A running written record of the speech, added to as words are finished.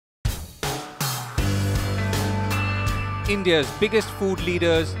India's biggest food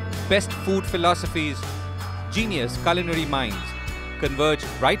leaders, best food philosophies, genius culinary minds converge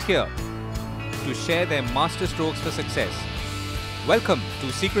right here to share their master strokes for success. Welcome to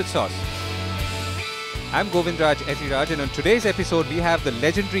Secret Sauce. I'm Govindraj Ethiraj, and on today's episode we have the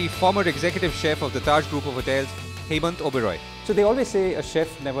legendary former executive chef of the Taj Group of Hotels, Hemant Oberoi. So they always say a chef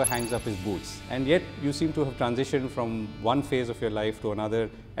never hangs up his boots, and yet you seem to have transitioned from one phase of your life to another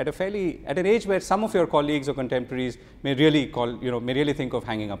at an age where some of your colleagues or contemporaries may really think of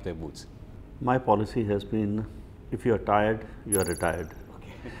hanging up their boots. My policy has been, if you are tired, you are retired.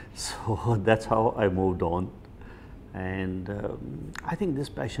 Okay. So that's how I moved on, and I think this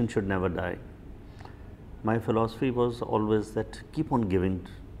passion should never die. My philosophy was always that keep on giving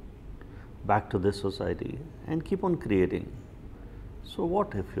back to this society and keep on creating. So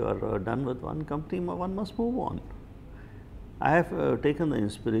what if you are done with one company, one must move on. I have taken the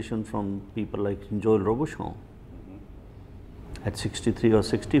inspiration from people like Joel Robuchon. At 63 or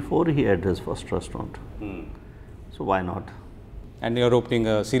 64, he had his first restaurant. So why not? And you're opening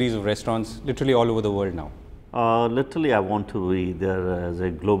a series of restaurants literally all over the world now. Literally, I want to be there as a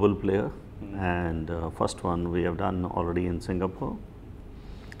global player. And first one we have done already in Singapore,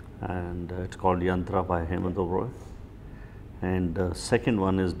 and it's called Yantra by Hemant Oberoi. And second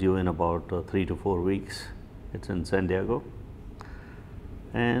one is due in about 3 to 4 weeks. It's in San Diego,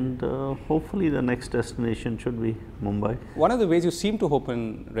 and hopefully the next destination should be Mumbai. One of the ways you seem to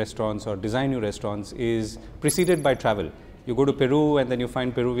open restaurants or design new restaurants is preceded by travel. You go to Peru and then you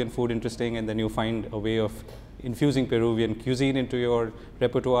find Peruvian food interesting, and then you find a way of infusing Peruvian cuisine into your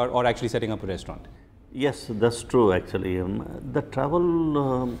repertoire, or actually setting up a restaurant. Yes, that's true actually. The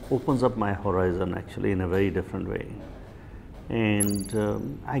travel opens up my horizon actually in a very different way.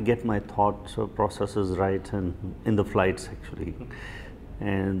 And I get my thoughts or processes right in the flights actually.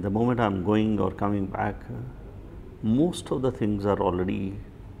 And the moment I'm going or coming back, most of the things are already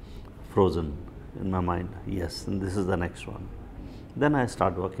frozen in my mind. Yes, and this is the next one. Then I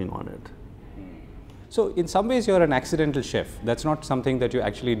start working on it. So in some ways you're an accidental chef. That's not something that you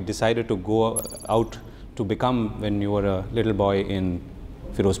actually decided to go out to become when you were a little boy in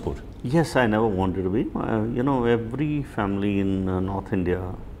Firozpur. Yes, I never wanted to be. You know, every family in North India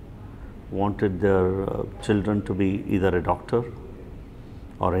wanted their children to be either a doctor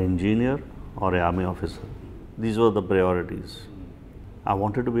or an engineer or an army officer. These were the priorities. I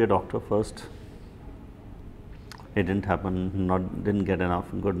wanted to be a doctor first. It didn't happen, didn't get enough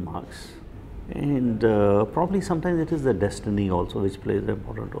good marks. And probably sometimes it is the destiny also which plays an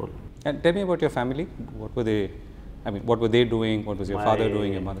important role. And tell me about your family. What were they doing? What was your father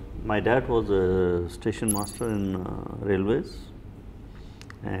doing, your mother? My dad was a station master in railways,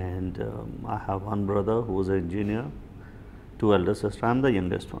 and I have one brother who was an engineer, 2 elder sisters. I am the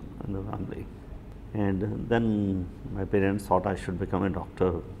youngest one in the family. And then my parents thought I should become a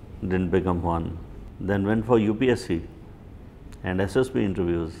doctor, didn't become one. Then went for UPSC and SSB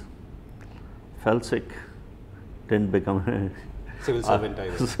interviews. Fell sick, didn't become a civil servant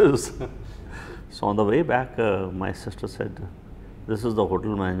either. So on the way back, my sister said, "This is the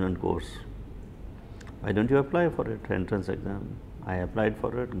hotel management course. Why don't you apply for it? Entrance exam." I applied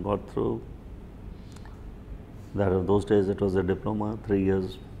for it, got through. Those days it was a diploma, 3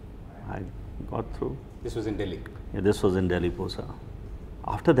 years. I got through. This was in Delhi. Yeah, this was in Delhi, Posa.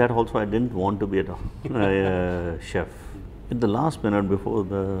 After that also, I didn't want to be a chef. In the last minute before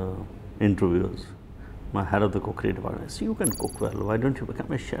the interviews, my head of the cookery department said, "You can cook well, why don't you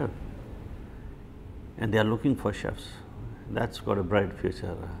become a chef?" And they are looking for chefs. That's got a bright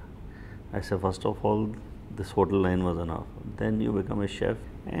future. I said, first of all, this hotel line was enough. Then you become a chef.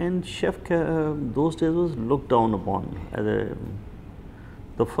 And chef, those days was looked down upon.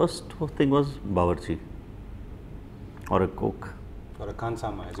 The first thing was bawarchi, or a cook. Or a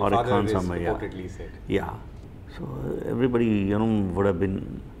khansama, as your father reportedly said. Yeah. So everybody, would have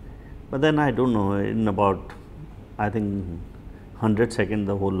been. But then I don't know, in about, I think, 100 seconds,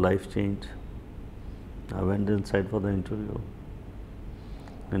 the whole life changed. I went inside for the interview.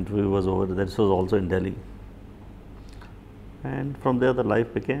 Interview was over. This was also in Delhi. And from there, the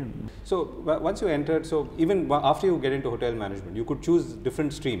life began. So once you entered, so even after you get into hotel management, you could choose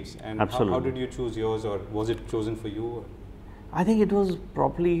different streams. And Absolutely. How did you choose yours, or was it chosen for you? I think it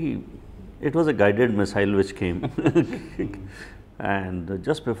was a guided missile which came. And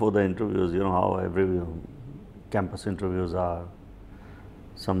just before the interviews, you know how every campus interviews are,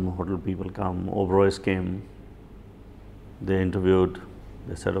 some hotel people come, Oberois came, they interviewed,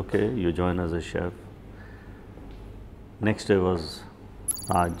 they said, okay, you join as a chef. Next day was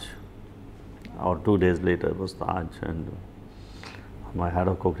Taj, or 2 days later was Taj, and my head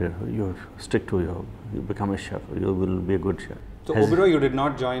of cooked, you stick to you become a chef, you will be a good chef. So Oberoi, you did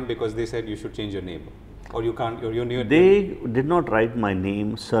not join because they said you should change your name, or you can't. You knew. They did not write my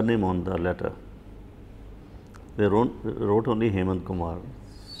name, surname on the letter. They wrote only Hemant Kumar.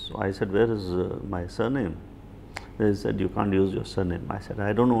 So I said, where is my surname? They said, you can't use your surname. I said,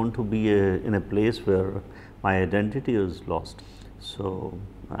 I don't want to be in a place where my identity is lost. So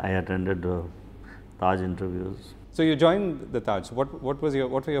I attended Taj interviews. So you joined the Taj. What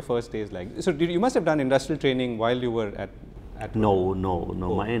were your first days like? So you must have done industrial training while you were at No.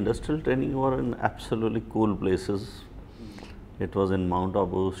 Oh. My industrial training were in absolutely cool places. It was in Mount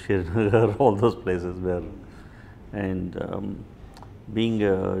Abu, Srinagar, all those places where, and being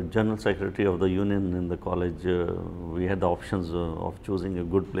a general secretary of the union in the college, we had the options of choosing a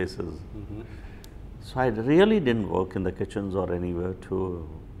good places. So I really didn't work in the kitchens or anywhere to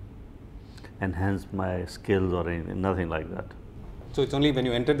enhance my skills or anything, nothing like that. So it's only when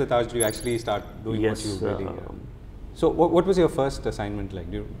you entered the Taj do you actually start doing Yes, what you really. So what was your first assignment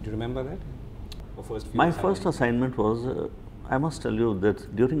like? Do you remember that? Or my first assignment was, I must tell you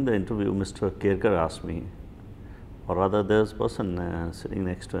that during the interview, Mr. Kerkar asked me, or rather there's a person sitting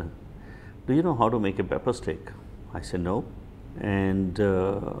next to him, do you know how to make a pepper steak? I said no. And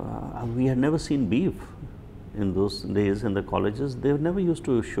we had never seen beef in those days in the colleges. They never used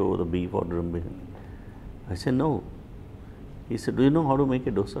to show the beef or drum beef. I said no. He said, do you know how to make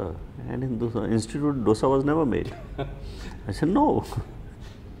a dosa? And in the institute, dosa was never made. I said no.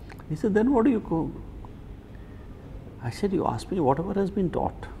 He said, then what do you cook? I said, you asked me whatever has been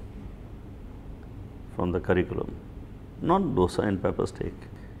taught from the curriculum, not dosa and pepper steak.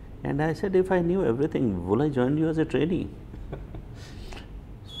 And I said, if I knew everything, will I join you as a trainee?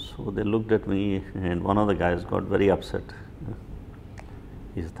 So they looked at me, and one of the guys got very upset.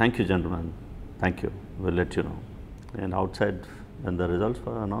 He said, thank you, gentlemen. Thank you. We'll let you know. And outside, when the results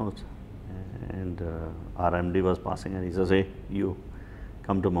were announced, and our MD was passing, and he says, hey, you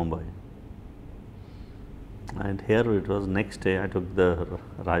come to Mumbai. And here it was next day, I took the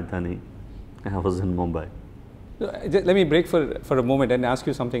Rajdhani. I was in Mumbai. Let me break for a moment and ask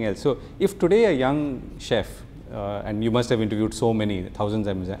you something else. So if today a young chef, and you must have interviewed so many, thousands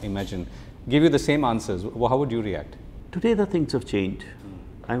I imagine, give you the same answers, how would you react? Today the things have changed.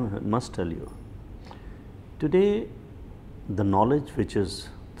 I must tell you. Today the knowledge which is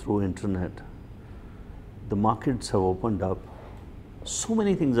through internet, the markets have opened up. So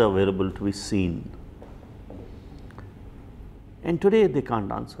many things are available to be seen. And today they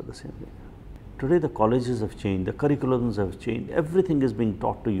can't answer the same thing. Today the colleges have changed, the curriculums have changed, everything is being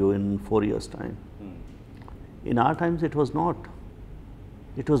taught to you in 4 years' time. In our times it was not.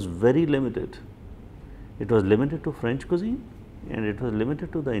 It was very limited. It was limited to French cuisine and it was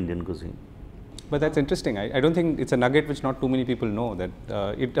limited to the Indian cuisine. But that's interesting. I don't think it's a nugget which not too many people know, that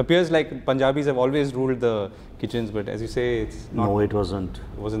it appears like Punjabis have always ruled the kitchens, but as you say, it's not. No, it wasn't.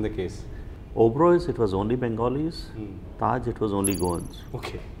 It wasn't the case. Oberoi's, it was only Bengalis. Taj, it was only Goans.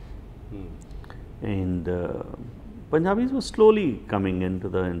 Okay. And Punjabis were slowly coming into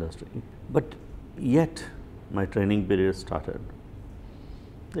the industry. But yet, my training period started.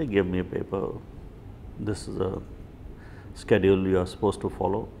 They gave me a paper. This is a schedule you are supposed to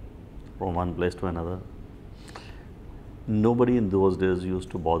follow from one place to another. Nobody in those days used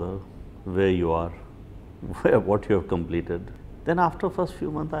to bother where you are, what you have completed. Then after first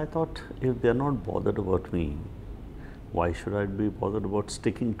few months, I thought, if they are not bothered about me, why should I be bothered about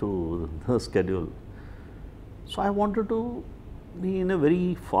sticking to the schedule? So I wanted to be in a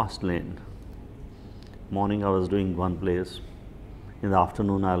very fast lane. Morning I was doing one place. In the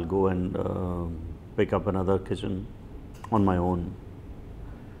afternoon I'll go and pick up another kitchen on my own.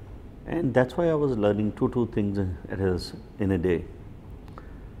 And that's why I was learning two things in a day.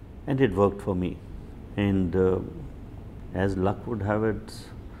 And it worked for me. And as luck would have it,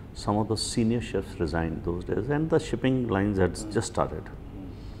 some of the senior chefs resigned those days and the shipping lines had just started.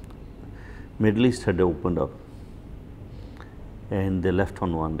 Middle East had opened up and they left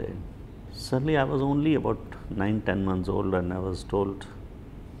on one day. Suddenly I was only about 9-10 months old and I was told,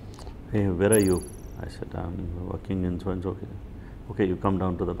 hey, where are you? I said, I'm working in so and so. Okay, you come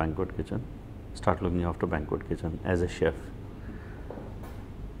down to the banquet kitchen, start looking after banquet kitchen as a chef.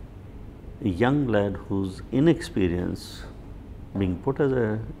 A young lad who's inexperienced being put as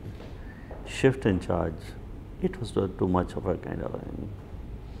a chef in charge, it was too much of a kind of thing.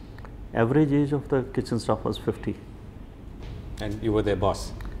 Average age of the kitchen staff was 50. And you were their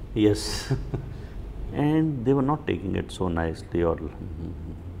boss? Yes. And they were not taking it so nicely or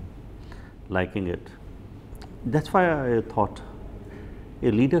liking it. That's why I thought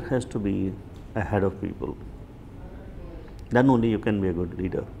a leader has to be ahead of people. Then only you can be a good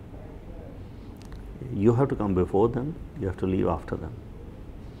leader. You have to come before them, you have to leave after them.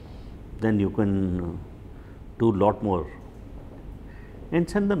 Then you can do a lot more and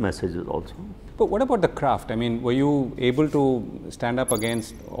send the messages also. But what about the craft? I mean, were you able to stand up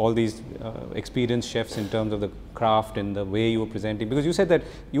against all these experienced chefs in terms of the craft and the way you were presenting? Because you said that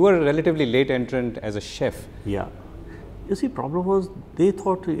you were a relatively late entrant as a chef. Yeah. You see, problem was they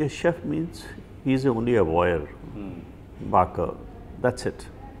thought a chef means he's only a warrior, baker, that's it.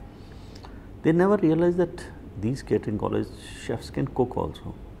 They never realized that these catering college chefs can cook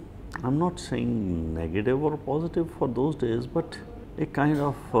also. I'm not saying negative or positive for those days, but a kind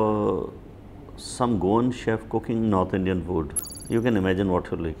of some Goan chef cooking North Indian food. You can imagine what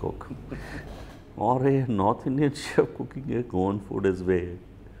will he cook. Or a North Indian chef cooking a Goan food is way.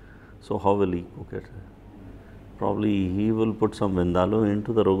 So how will he cook it? Probably he will put some vindaloo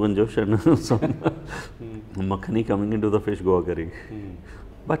into the Rogan Josh and some makhani coming into the fish goa curry.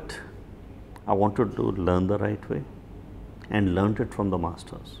 But I wanted to learn the right way and learned it from the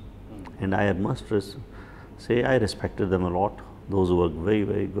masters. And I must say I respected them a lot, those who were very,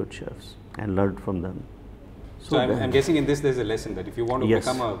 very good chefs, and learned from them. So I'm guessing in this there's a lesson that if you want to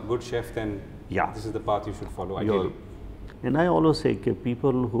become a good chef, then this is the path you should follow, ideally. And I always say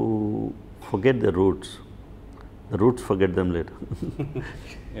people who forget the roots forget them later.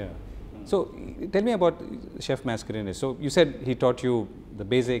 Yeah. So tell me about Chef Mascarenes. So you said he taught you the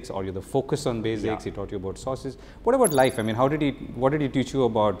basics, or the focus on basics. He taught you about sauces. What about life? I mean, what did he teach you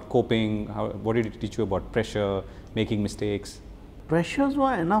about coping? What did he teach you about pressure, making mistakes? Pressures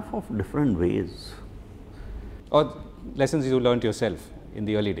were enough of different ways. Or lessons you learned yourself in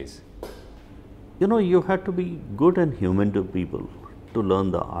the early days? You know, you had to be good and human to people to learn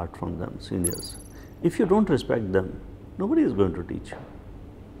the art from them, seniors. If you don't respect them, nobody is going to teach you.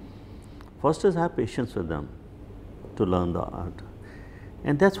 First is have patience with them to learn the art.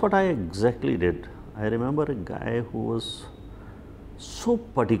 And that's what I exactly did. I remember a guy who was so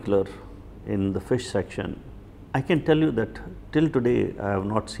particular in the fish section. I can tell you that till today I have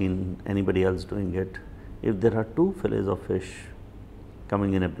not seen anybody else doing it. If there are 2 fillets of fish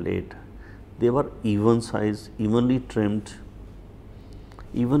coming in a plate, they were even sized, evenly trimmed,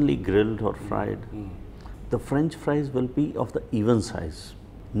 evenly grilled or fried. The French fries will be of the even size,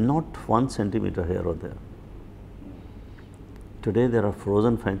 not 1 centimeter here or there. Today there are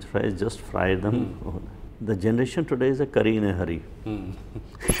frozen French fries, just fry them. The generation today is a curry in a hurry.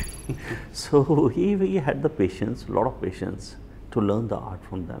 So he had the patience, a lot of patience to learn the art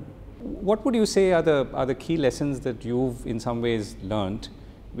from them. What would you say are the key lessons that you've in some ways learned,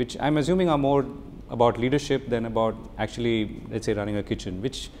 which I'm assuming are more about leadership than about actually, let's say, running a kitchen,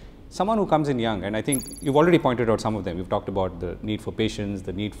 which someone who comes in young, and I think you've already pointed out some of them. You've talked about the need for patience,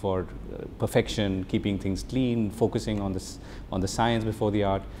 the need for perfection, keeping things clean, focusing on the science before the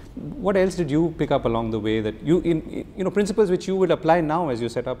art. What else did you pick up along the way that principles which you will apply now as you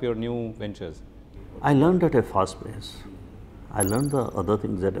set up your new ventures? I learned at a fast pace. I learned the other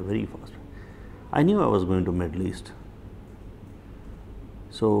things at a very fast pace. I knew I was going to Middle East.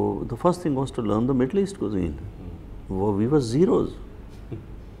 So the first thing was to learn the Middle East cuisine. We were zeros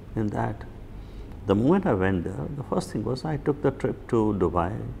in that. The moment I went there, the first thing was I took the trip to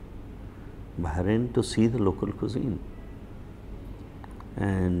Dubai, Bahrain to see the local cuisine.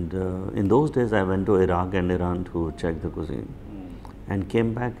 And in those days I went to Iraq and Iran to check the cuisine and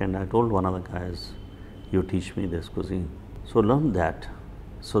came back, and I told one of the guys, you teach me this cuisine. So learned that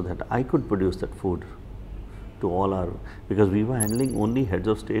so that I could produce that food to all our, because we were handling only heads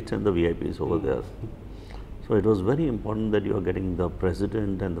of states and the VIPs over there. So it was very important that you are getting the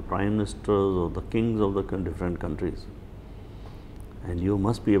president and the prime ministers or the kings of the different countries, and you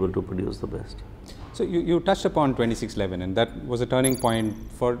must be able to produce the best. So you touched upon 2611, and that was a turning point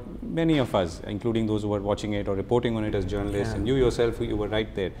for many of us, including those who were watching it or reporting on it as journalists, and you yourself, you were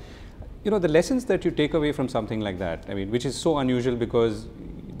right there. The lessons that you take away from something like that, I mean, which is so unusual because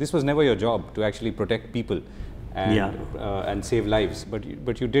this was never your job to actually protect people and save lives,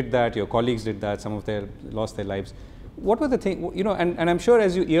 but you did that, your colleagues did that, some of them lost their lives. What were the things, and I'm sure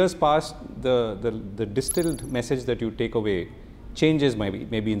as years passed, the distilled message that you take away changes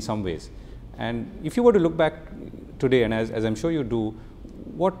maybe in some ways. And if you were to look back today, and as I'm sure you do,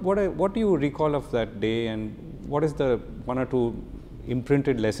 what do you recall of that day, and what is the 1 or 2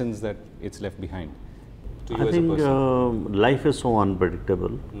 imprinted lessons that it's left behind to you as a person? I think life is so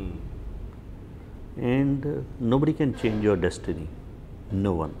unpredictable. And nobody can change your destiny,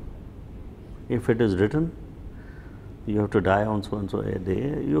 no one. If it is written, you have to die on so and so a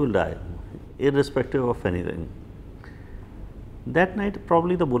day, you will die, irrespective of anything. That night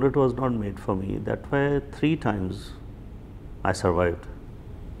probably the bullet was not made for me. That way 3 times I survived.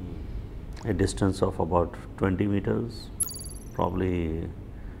 A distance of about 20 meters. Probably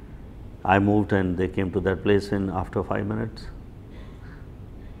I moved and they came to that place in after 5 minutes.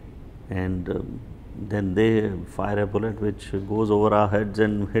 And then they fire a bullet which goes over our heads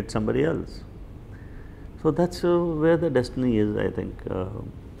and hits somebody else. So that's where the destiny is, I think.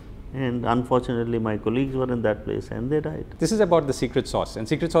 And unfortunately, my colleagues were in that place and they died. This is about the secret sauce, and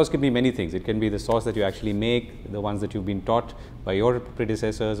secret sauce can be many things. It can be the sauce that you actually make, the ones that you've been taught by your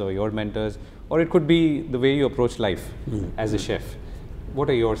predecessors or your mentors, or it could be the way you approach life as a chef. What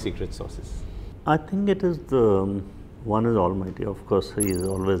are your secret sauces? I think it is the one is Almighty. Of course, He is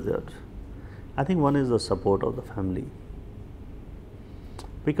always there. I think one is the support of the family.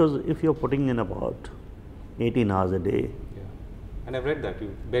 Because if you're putting in about 18 hours a day. Yeah. And I've read that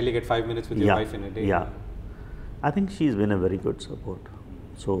you barely get 5 minutes with your wife in a day. Yeah. I think she's been a very good support.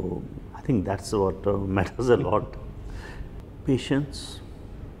 So I think that's what matters a lot. Patience,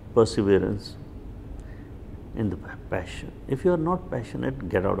 perseverance, and the passion. If you are not passionate,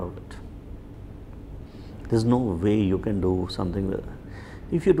 get out of it. There's no way you can do something with it.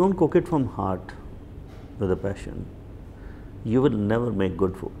 If you don't cook it from heart with a passion, you will never make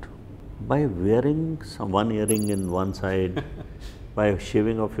good food. By wearing one earring in one side, by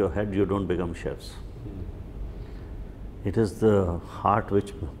shaving off your head, you don't become chefs. It is the heart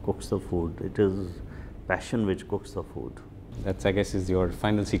which cooks the food. It is passion which cooks the food. That's, I guess, is your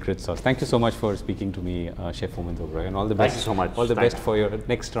final secret sauce. Thank you so much for speaking to me, Chef Hemant Oberoi, and all the best. Thank you so much. All the best for your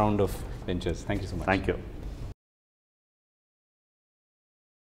next round of ventures. Thank you so much. Thank you.